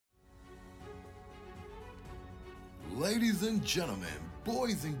Ladies and gentlemen,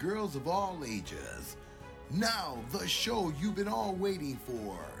 boys and girls of all ages, now the show you've been all waiting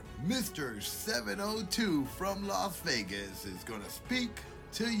for. Mr. 702 from Las Vegas is going to speak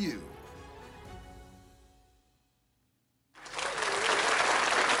to you.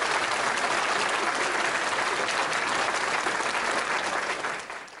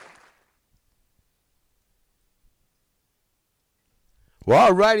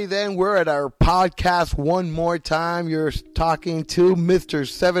 Well, alrighty then, we're at our podcast one more time. You're talking to Mr.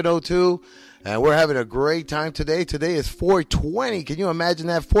 702, and we're having a great time today. Today is 420. Can you imagine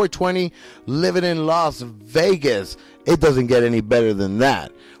that? 420, living in Las Vegas. It doesn't get any better than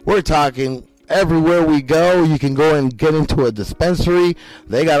that. We're talking everywhere we go. You can go and get into a dispensary.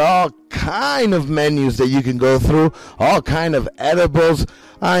 They got all kind of menus that you can go through, all kind of edibles.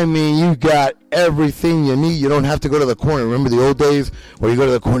 I mean, you got everything you need. You don't have to go to the corner. Remember the old days where you go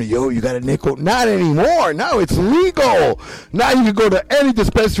to the corner, yo, you got a nickel? Not anymore. Now it's legal. Now you can go to any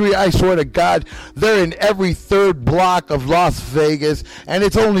dispensary. I swear to God, they're in every third block of Las Vegas, and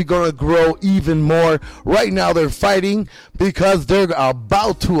it's only going to grow even more. Right now they're fighting because they're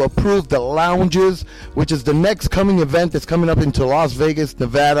about to approve the lounges, which is the next coming event that's coming up into Las Vegas,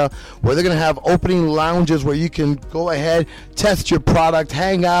 Nevada, where they're going to have opening lounges where you can go ahead, test your product,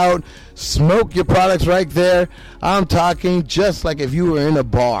 hang out, smoke your products right there. I'm talking just like if you were in a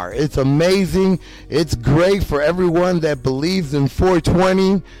bar. It's amazing. It's great for everyone that believes in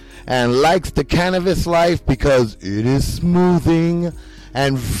 420 and likes the cannabis life because it is smoothing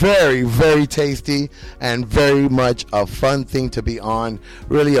and very, very tasty and very much a fun thing to be on.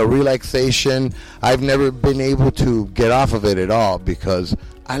 Really a relaxation. I've never been able to get off of it at all because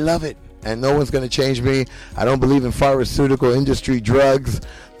I love it. And no one's going to change me. I don't believe in pharmaceutical industry drugs.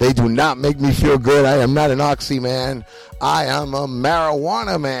 They do not make me feel good. I am not an oxy man. I am a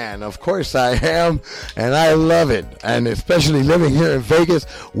marijuana man. Of course I am. And I love it. And especially living here in Vegas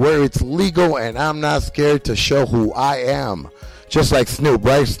where it's legal and I'm not scared to show who I am. Just like Snoop,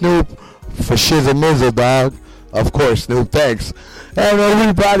 right? Snoop for shizzle mizzle, dog. Of course, Snoop, thanks. And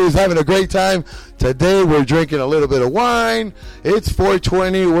everybody's having a great time. Today we're drinking a little bit of wine. It's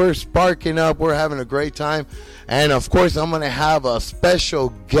 420. We're sparking up. We're having a great time. And of course, I'm going to have a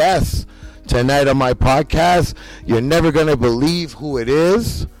special guest tonight on my podcast. You're never going to believe who it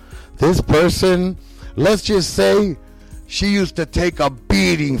is. This person, let's just say, she used to take a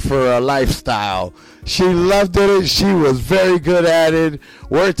beating for a lifestyle. She loved it. She was very good at it.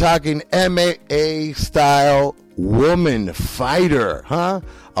 We're talking MMA style woman fighter, huh?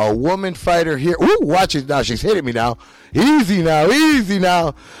 A woman fighter here. Ooh, watch it now. She's hitting me now. Easy now, easy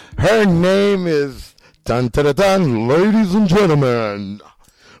now. Her name is dun-dun-dun, ladies and gentlemen,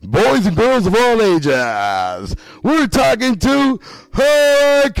 boys and girls of all ages. We're talking to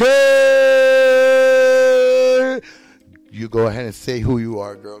Hurricane. You go ahead and say who you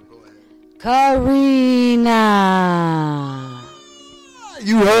are, girl. Go ahead. Karina.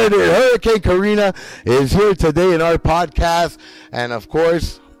 You heard it. Hurricane Karina is here today in our podcast. And, of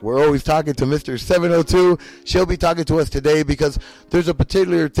course, we're always talking to Mr. 702. She'll be talking to us today because there's a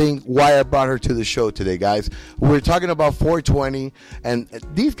particular thing why I brought her to the show today, guys. We're talking about 420. And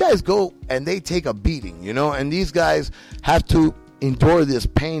these guys go and they take a beating, you know. And these guys have to endure this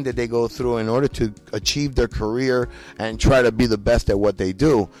pain that they go through in order to achieve their career and try to be the best at what they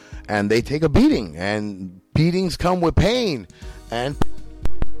do. And they take a beating. And beatings come with pain. And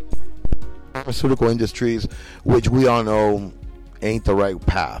pharmaceutical industries, which we all know ain't the right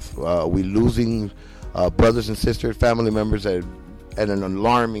path. We losing brothers and sisters, family members at an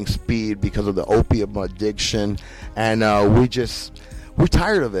alarming speed because of the opium addiction, and we're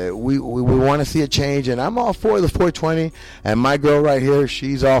tired of it. We want to see a change, and I'm all for the 420, and my girl right here,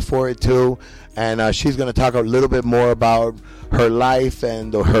 she's all for it too, and she's going to talk a little bit more about her life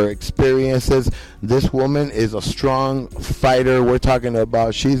and her experiences. This woman is a strong fighter. We're talking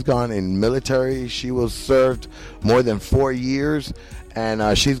about she's gone in military. She was served more than 4 years,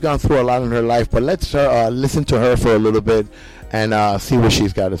 and she's gone through a lot in her life. But let's listen to her for a little bit and see what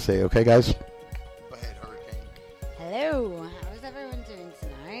she's got to say. Okay, guys? Go ahead, Hurricane. Hello. How's everyone doing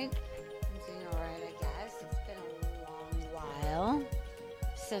tonight? I'm doing all right, I guess. It's been a long while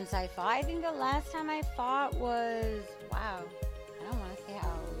since I fought. I think the last time I fought was, wow, I don't want to say how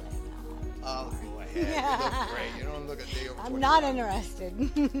old I am now. Oh, go ahead. Yeah. You look great. You don't look a day over 20. I'm not interested.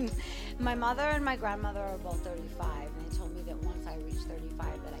 My mother and my grandmother are both 35, and they told me that once I reach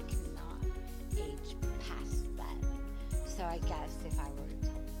 35 that I cannot age past that. So I guess if I were to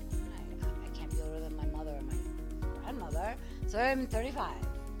tell them I can't be older than my mother and my grandmother, so I'm 35.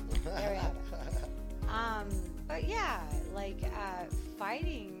 There we have it. But yeah, like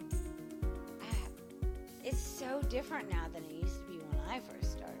fighting, it's so different now than it used to be when I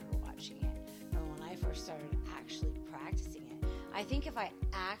first started watching it, or when I first started actually practicing it. I think if I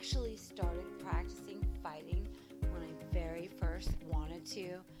actually started practicing fighting when I very first wanted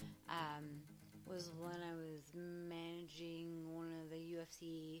to, was when I was managing one of the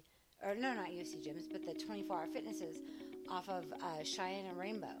UFC, or no, not UFC gyms, but the 24-hour fitnesses off of Cheyenne and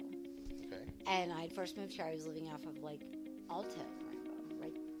Rainbow. Okay. And I'd first moved here. I was living off of like Alta and Rainbow,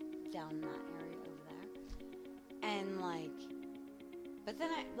 right down that area over there. And like, but then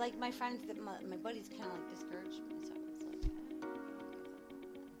I, like my friends, my buddies kind of like discouraged me, so I was like,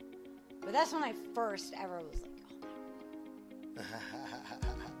 but that's when I first ever was like, oh,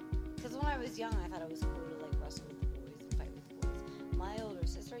 because when I was young, I thought it was cool to like wrestle with the boys and fight with the boys. My older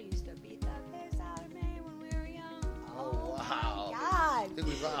sister used to beat the piss out of me when we were young. Oh, wow. My God. I think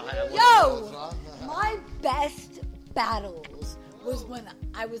we probably had Yo, my best battles was when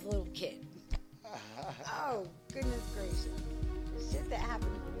I was a little kid. Oh, goodness gracious. The shit that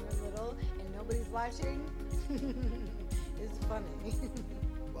happened when you were little and nobody's watching is funny.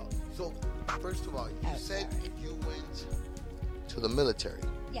 Well, so, first of all, you said you went to the military.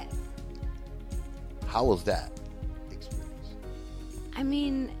 Yes. How was that experience? I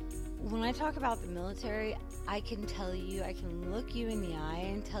mean, when I talk about the military, I can tell you, I can look you in the eye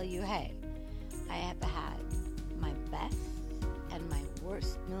and tell you, hey, I have had my best and my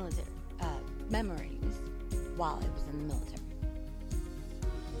worst military memories while I was in the military.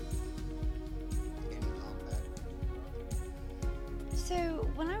 In combat? So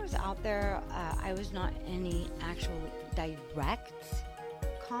when I was out there, I was not in any actual direct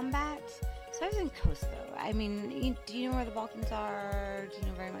combat. So I was in Kosovo. I mean, do you know where the Balkans are? Do you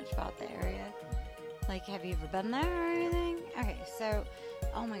know very much about the area? Like, have you ever been there or anything? Okay, so,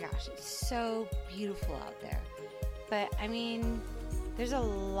 oh my gosh, it's so beautiful out there. But, I mean, there's a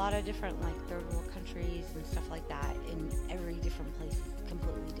lot of different, like, third world countries and stuff like that in every different place,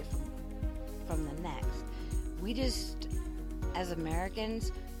 completely different from the next. We just, as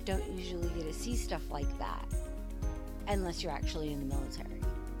Americans, don't usually get to see stuff like that unless you're actually in the military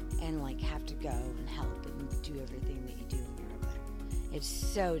and, like, have to go and help and do everything that you do when you're over there. It's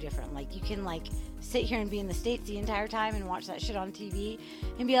so different. Like, you can, like, sit here and be in the States the entire time and watch that shit on TV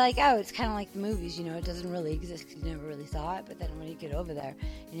and be like, oh, it's kind of like the movies, you know, it doesn't really exist because you never really saw it. But then when you get over there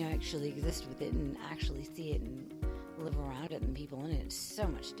and you actually exist with it and actually see it and live around it and people in it, it's so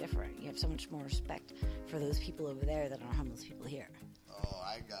much different. You have so much more respect for those people over there than our homeless people here. Oh,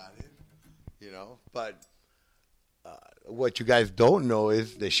 I got it. You know, but what you guys don't know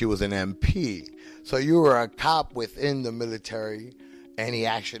is that she was an MP. So you were a cop within the military. Any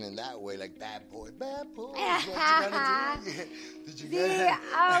action in that way, like bad boy, what you gotta do? Did you get it?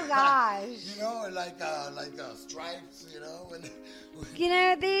 Oh gosh. You know, like stripes, you know? You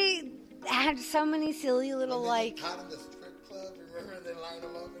know, they had so many silly little, like... Caught in the strip club, remember? They lined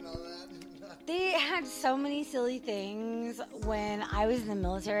them up and all that. They had so many silly things when I was in the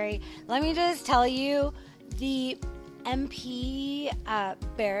military. Let me just tell you, the MP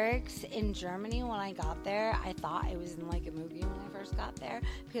barracks in Germany, when I got there, I thought I was in like a movie when I first got there,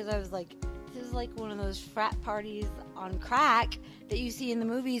 because I was like, this is like one of those frat parties on crack that you see in the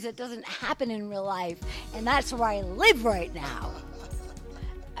movies that doesn't happen in real life, and that's where I live right now.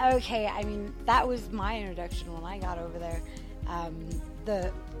 Okay, I mean, that was my introduction when I got over there.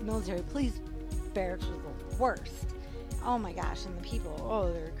 The military police barracks was the worst. Oh my gosh, and the people,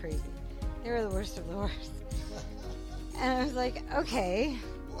 oh, they were crazy. They were the worst of the worst. And I was like, okay.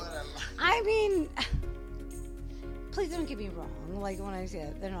 I mean, please don't get me wrong. Like, when I say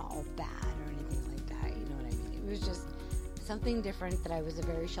that, they're not all bad or anything like that. You know what I mean? It was just something different that I was a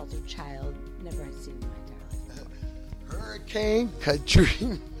very sheltered child, never had seen in my entire life before. Hurricane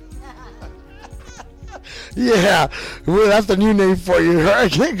Katrina. Yeah, well, that's the new name for you,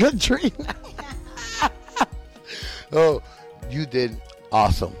 Hurricane Katrina. Oh, you did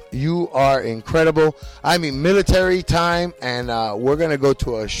awesome. You are incredible. I mean, military time, and we're going to go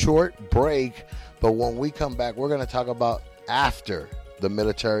to a short break. But when we come back, we're going to talk about after the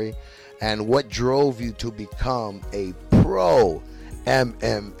military and what drove you to become a pro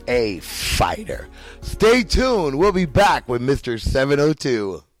MMA fighter. Stay tuned. We'll be back with Mr.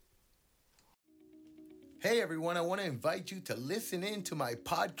 702. Hey, everyone. I want to invite you to listen in to my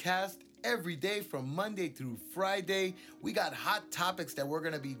podcast every day from Monday through Friday. We got hot topics that we're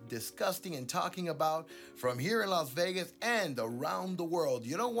going to be discussing and talking about from here in Las Vegas and around the world.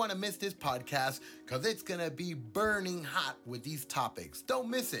 You don't want to miss this podcast because it's going to be burning hot with these topics. Don't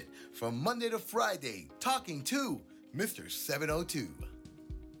miss it. From Monday to Friday, talking to Mr. 702.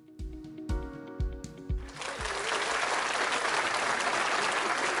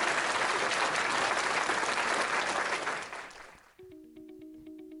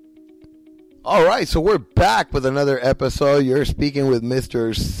 All right, so we're back with another episode. You're speaking with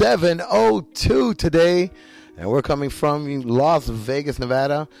Mr. 702 today, and we're coming from Las Vegas,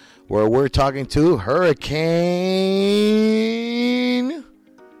 Nevada, where we're talking to Hurricane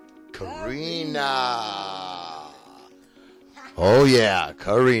Karina. Oh, yeah,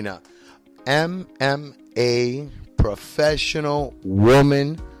 Karina. MMA professional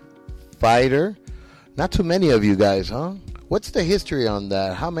woman fighter. Not too many of you guys, huh? What's the history on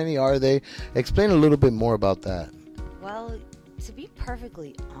that? How many are they? Explain a little bit more about that. Well, to be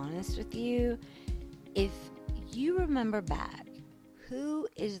perfectly honest with you, if you remember back, who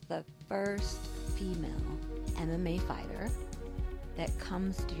is the first female MMA fighter that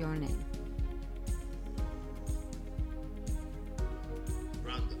comes to your name?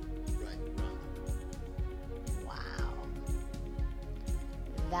 Ronda. Right, Ronda. Wow.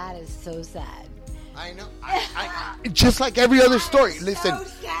 That is so sad. I know. I just like every other story. Listen,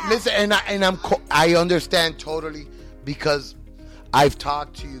 I understand totally because I've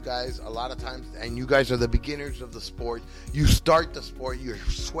talked to you guys a lot of times, and you guys are the beginners of the sport. You start the sport, you're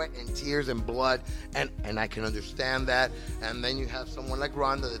sweat and tears and blood, and I can understand that. And then you have someone like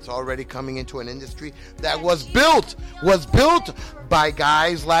Ronda that's already coming into an industry that was built by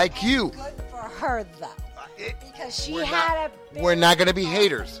guys like you. Good for her though, because she we're not going to be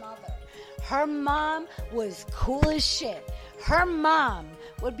haters. Her mom was cool as shit. Her mom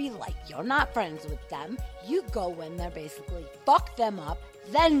would be like, you're not friends with them. You go in there, basically fuck them up,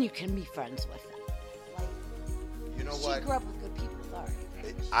 then you can be friends with them. Like, you know she what? grew up with good people.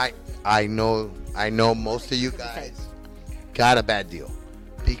 Sorry. I know most of you guys got a bad deal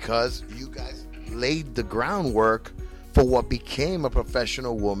because you guys laid the groundwork for what became a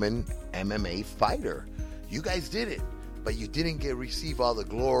professional woman MMA fighter. You guys did it, but you didn't receive all the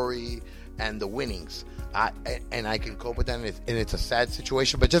glory and the winnings. I can cope with that, and it's a sad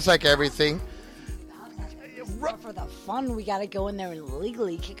situation, but just like everything, for the fun, we got to go in there and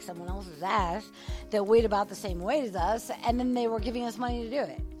legally kick someone else's ass that weighed about the same weight as us, and then they were giving us money to do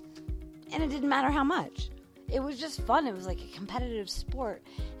it, and it didn't matter how much. It was just fun. It was like a competitive sport,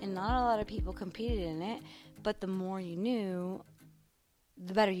 and not a lot of people competed in it, but the more you knew,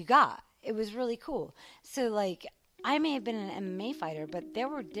 the better you got. It was really cool. So like, I may have been an MMA fighter, but there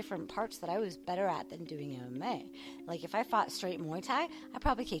were different parts that I was better at than doing MMA. Like, if I fought straight Muay Thai, I'd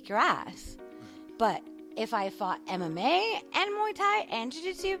probably kick your ass. But if I fought MMA and Muay Thai and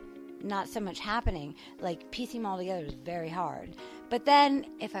Jiu-Jitsu, not so much happening. Like, piecing them all together is very hard. But then,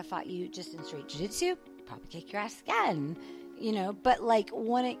 if I fought you just in straight Jiu-Jitsu, probably kick your ass again. You know, but like,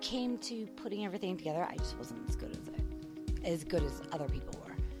 when it came to putting everything together, I just wasn't as good as other people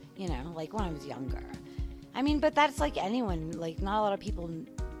were. You know, like when I was younger. I mean, but that's like anyone. Like, not a lot of people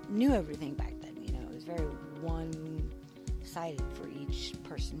knew everything back then. You know, it was very one-sided for each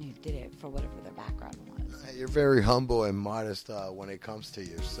person who did it for whatever their background was. You're very humble and modest when it comes to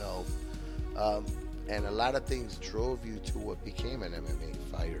yourself. And a lot of things drove you to what became an MMA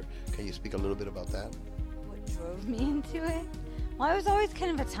fighter. Can you speak a little bit about that? What drove me into it? Well, I was always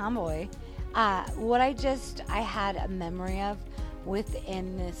kind of a tomboy. What I had a memory of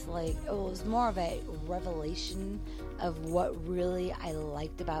within this, like, it was more of a revelation of what really I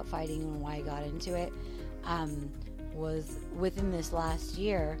liked about fighting and why I got into it, was within this last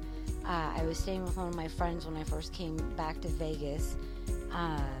year. I was staying with one of my friends when I first came back to Vegas.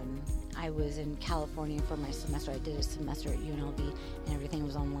 I was in California for my semester. I did a semester at UNLV, and everything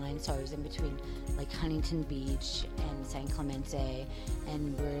was online, so I was in between like Huntington Beach and San Clemente,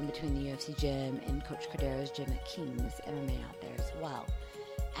 and we're in between the UFC gym and Coach Cordeiro's gym at King's MMA out there as well.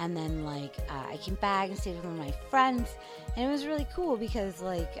 And then like I came back and stayed with one of my friends, and it was really cool because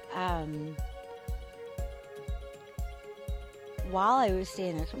like while I was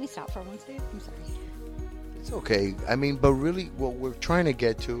staying there, can we stop for one second? I'm sorry. It's okay. I mean, but really what we're trying to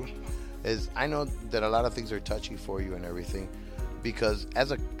get to is, I know that a lot of things are touchy for you and everything, because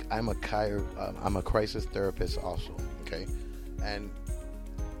I'm a crisis therapist also, okay? And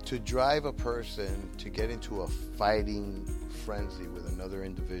to drive a person to get into a fighting frenzy with another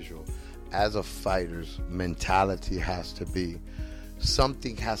individual, as a fighter's mentality has to be,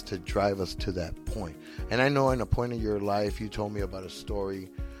 something has to drive us to that point. And I know in a point in your life, you told me about a story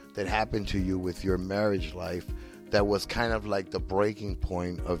that happened to you with your marriage life that was kind of like the breaking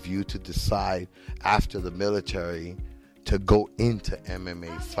point of you to decide after the military to go into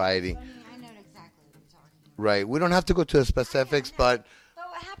MMA fighting. I know exactly what you're talking about. Right. We don't have to go to the specifics, but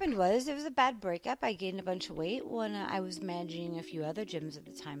what happened was, it was a bad breakup. I gained a bunch of weight when I was managing a few other gyms at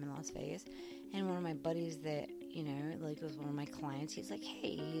the time in Las Vegas. And one of my buddies that, you know, like with one of my clients, he's like, hey,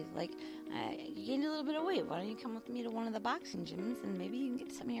 you gained a little bit of weight. Why don't you come with me to one of the boxing gyms and maybe you can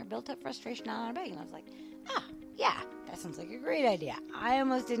get some of your built-up frustration out on a bag? And I was like, yeah, that sounds like a great idea. I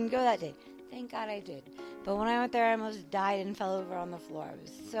almost didn't go that day. Thank God I did. But when I went there, I almost died and fell over on the floor. I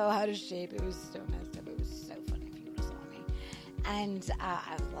was so out of shape. It was so messed up. It was so funny if you would have saw me. And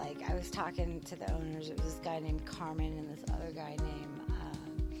I was talking to the owners. It was this guy named Carmen and this other guy named,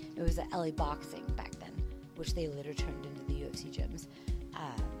 it was at LA Boxing back then, which they later turned into the UFC gyms.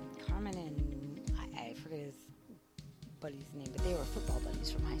 Carmen and I forget his buddy's name, but they were football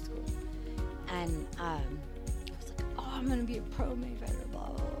buddies from high school. And I was like, I'm going to be a pro Mayweather, blah,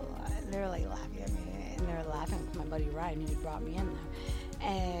 blah, blah. And they were like laughing at me. And they were laughing with my buddy Ryan, who brought me in there.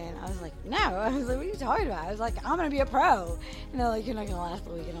 And I was like, no. I was like, what are you talking about? I was like, I'm going to be a pro. And they're like, you're not going to last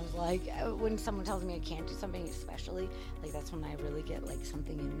the week. And I was like, when someone tells me I can't do something, especially, like, that's when I really get, like,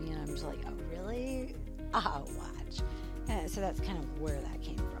 something in me. And I'm just like, oh, really? Oh, watch. And so that's kind of where that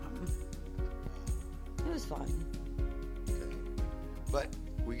came from. It was fun. Okay. But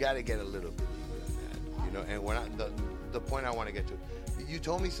we got to get a little bit deeper than that, you know. And we're not the point I want to get to. You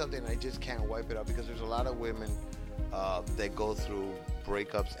told me something, and I just can't wipe it out because there's a lot of women that go through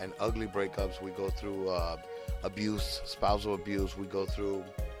breakups and ugly breakups. We go through abuse, spousal abuse. We go through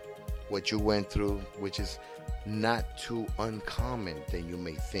what you went through, which is not too uncommon than you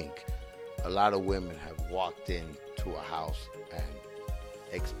may think. A lot of women have walked into a house and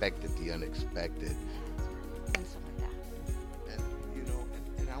expected the unexpected. And stuff like that. And, you know,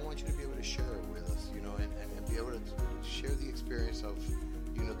 and I want you to be able to share it with us, you know, and be able to share the experience of,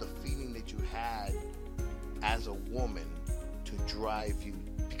 you know, the feeling that you had as a woman to drive you.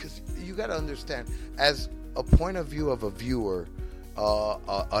 Because you got to understand, as a point of view of a viewer,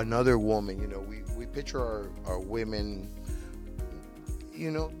 another woman, you know, we picture our women. You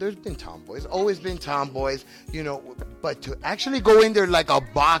know, there's been tomboys, always been tomboys, you know, but to actually go in there like a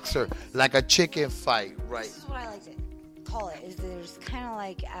boxer, like a chicken fight, right? This is what I like to call it, is there's kind of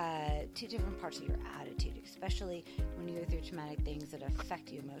like two different parts of your attitude, especially when you go through traumatic things that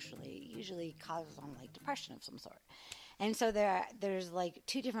affect you emotionally. It usually causes on like depression of some sort. And so there's like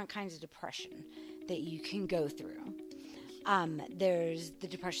two different kinds of depression that you can go through. There's the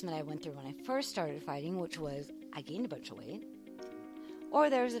depression that I went through when I first started fighting, which was I gained a bunch of weight. Or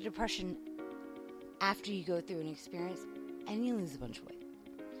there's a depression after you go through an experience and you lose a bunch of weight.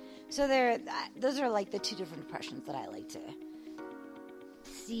 So those are like the two different depressions that I like to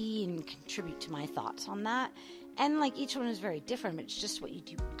see and contribute to my thoughts on that. And like each one is very different, but it's just what you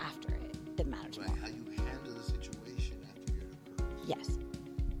do after it that matters more. How you handle the situation after it occurs. Yes.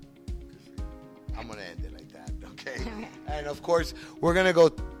 I'm going to end it like that, okay? And of course, we're going to go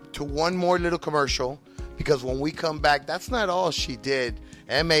to one more little commercial. Because when we come back, that's not all she did.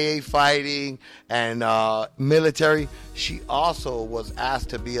 MMA fighting and military. She also was asked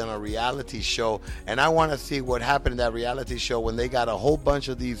to be on a reality show. And I want to see what happened in that reality show when they got a whole bunch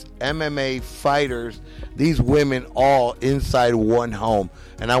of these MMA fighters, these women all inside one home.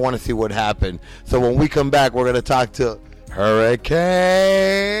 And I want to see what happened. So when we come back, we're going to talk to Hurricane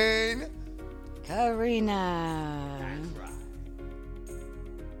Karina.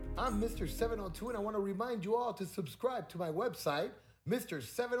 I'm Mr. 702, and I want to remind you all to subscribe to my website,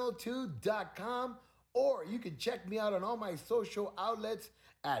 Mr.702.com, or you can check me out on all my social outlets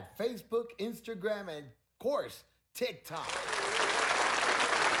at Facebook, Instagram, and, of course, TikTok.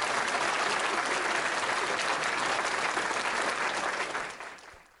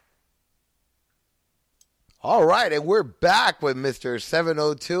 All right, and we're back with Mr.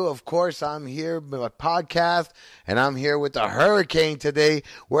 702. Of course, I'm here with my podcast, and I'm here with the Hurricane today.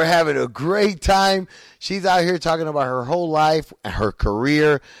 We're having a great time. She's out here talking about her whole life, her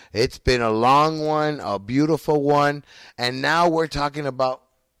career. It's been a long one, a beautiful one, and now we're talking about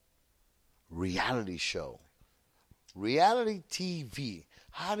reality show, reality TV.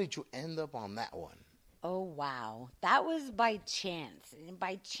 How did you end up on that one? Oh, wow. That was by chance. And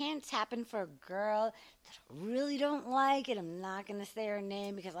by chance happened for a girl that I really don't like, and I'm not going to say her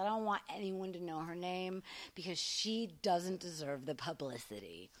name because I don't want anyone to know her name because she doesn't deserve the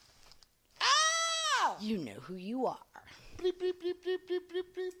publicity. Ah! You know who you are. Bleep, bleep, bleep, bleep, bleep,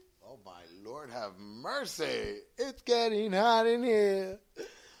 bleep, bleep. Oh, my Lord, have mercy. It's getting hot in here.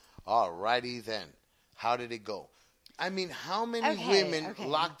 All righty then. How did it go? I mean, how many women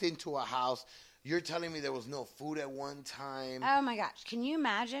locked into a house? You're telling me there was no food at one time. Oh, my gosh. Can you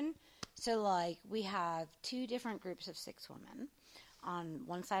imagine? So, like, we have two different groups of 6 women. On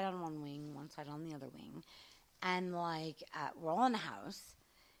one side on one wing, one side on the other wing. And, like, we're all in the house.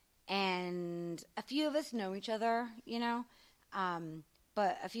 And a few of us know each other, you know.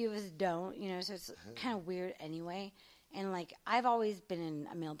 but a few of us don't, so it's kind of weird anyway. And, like, I've always been in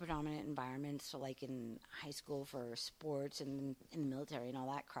a male-predominant environment, so, like, in high school for sports and in the military and all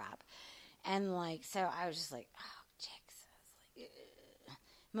that crap. And, like, so I was just like, oh, chicks. Like,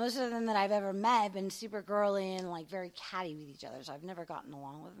 most of them that I've ever met have been super girly and, like, very catty with each other, so I've never gotten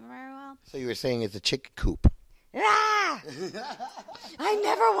along with them very well. So you were saying it's a chick coop. Ah! I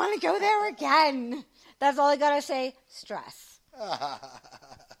never want to go there again. That's all I got to say. Stress.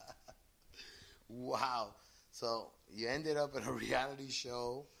 Wow. So you ended up in a reality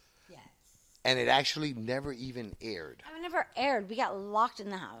show. Yes. And it actually never even aired. It never aired. We got locked in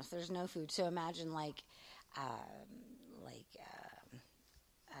the house. There's no food. So imagine a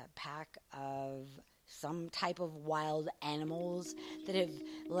pack of some type of wild animals that have,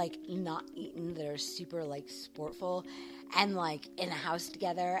 like, not eaten, that are super, like, sportful, and, like, in a house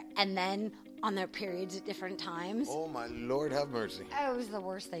together, and then on their periods at different times. Oh, my Lord, have mercy. It was the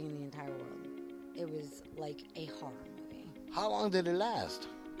worst thing in the entire world. It was like a horror movie. How long did it last?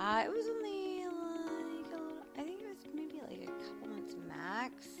 It was only, like, I think it was maybe, like, a couple months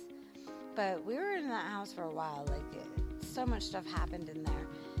max. But we were in that house for a while. Like, so much stuff happened in there.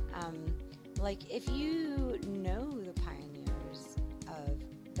 Like, if you know the pioneers of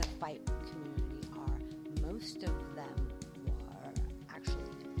the fight community most of them were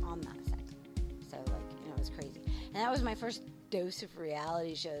actually on that set. So, like, it was crazy. And that was my first dose of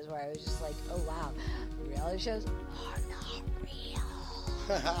reality shows where I was just like, oh, wow, reality shows are not real.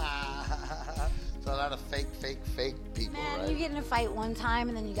 So a lot of fake people, Man, right? you get in a fight one time,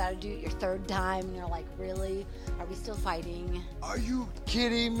 and then you got to do it your third time, and you're like, really? Are we still fighting? Are you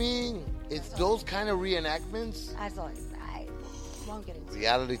kidding me? It's those kind of reenactments? That's all I won't get into.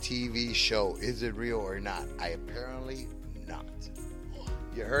 Reality TV show, is it real or not? Apparently not.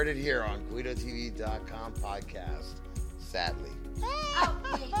 You heard it here on GuidoTV.com podcast, sadly. Oh,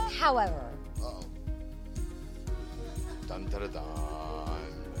 wait. However. Uh-oh. Dun, dun, dun, dun.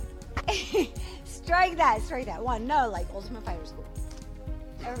 Strike that one. No, like, Ultimate Fighter's cool.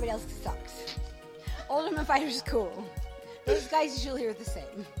 Everybody else sucks. Ultimate Fighter's cool. Those guys usually are the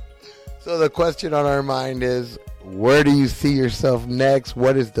same. So the question on our mind is, where do you see yourself next?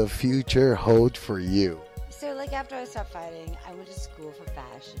 What does the future hold for you? So, like, after I stopped fighting, I went to school for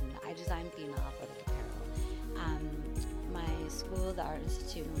fashion. I designed female athletic apparel. My school, the Art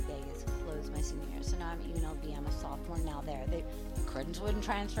Institute in Vegas, closed my senior year. So now I'm at UNLV. I'm a sophomore now there. The credits wouldn't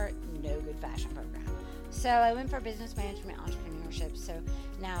transfer. No good fashion program. So I went for business management, entrepreneurship. So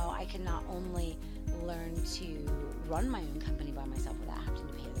now I can not only learn to run my own company by myself without having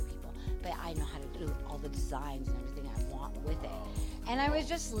to pay other people, but I know how to do all the designs and everything I want with it. And I was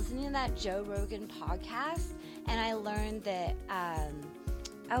just listening to that Joe Rogan podcast, and I learned that,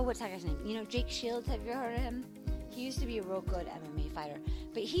 what's that guy's name? Jake Shields, have you heard of him? He used to be a real good MMA fighter,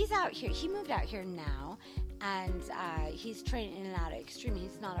 but he's out here. He moved out here now, and he's training in and out of Extreme.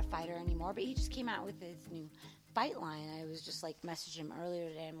 He's not a fighter anymore, but he just came out with his new fight line. I was just, like, messaging him earlier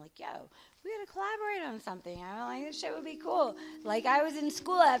today. I'm like, yo, we got to collaborate on something. I'm like, this shit would be cool. Like, I was in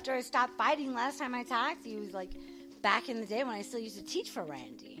school after I stopped fighting. Last time I talked, he was, like, back in the day when I still used to teach for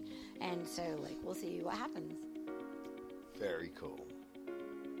Randy. And so, like, we'll see what happens. Very cool.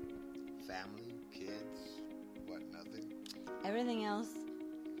 Family, kids, what, nothing? Everything else.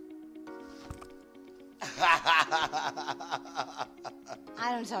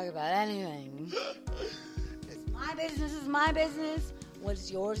 I don't talk about anything. My business is my business.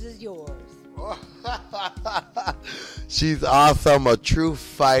 What's yours is yours. She's awesome, a true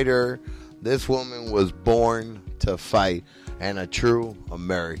fighter. This woman was born to fight and a true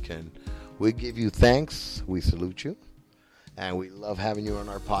American. We give you thanks. We salute you. And we love having you on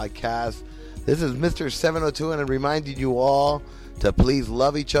our podcast. This is Mr. 702, and I reminded you all to please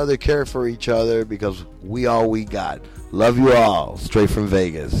love each other, care for each other, because we all we got. Love you all. Straight from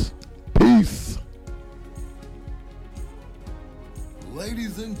Vegas. Peace.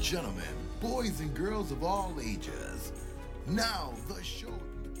 Ladies and gentlemen, boys and girls of all ages, now the show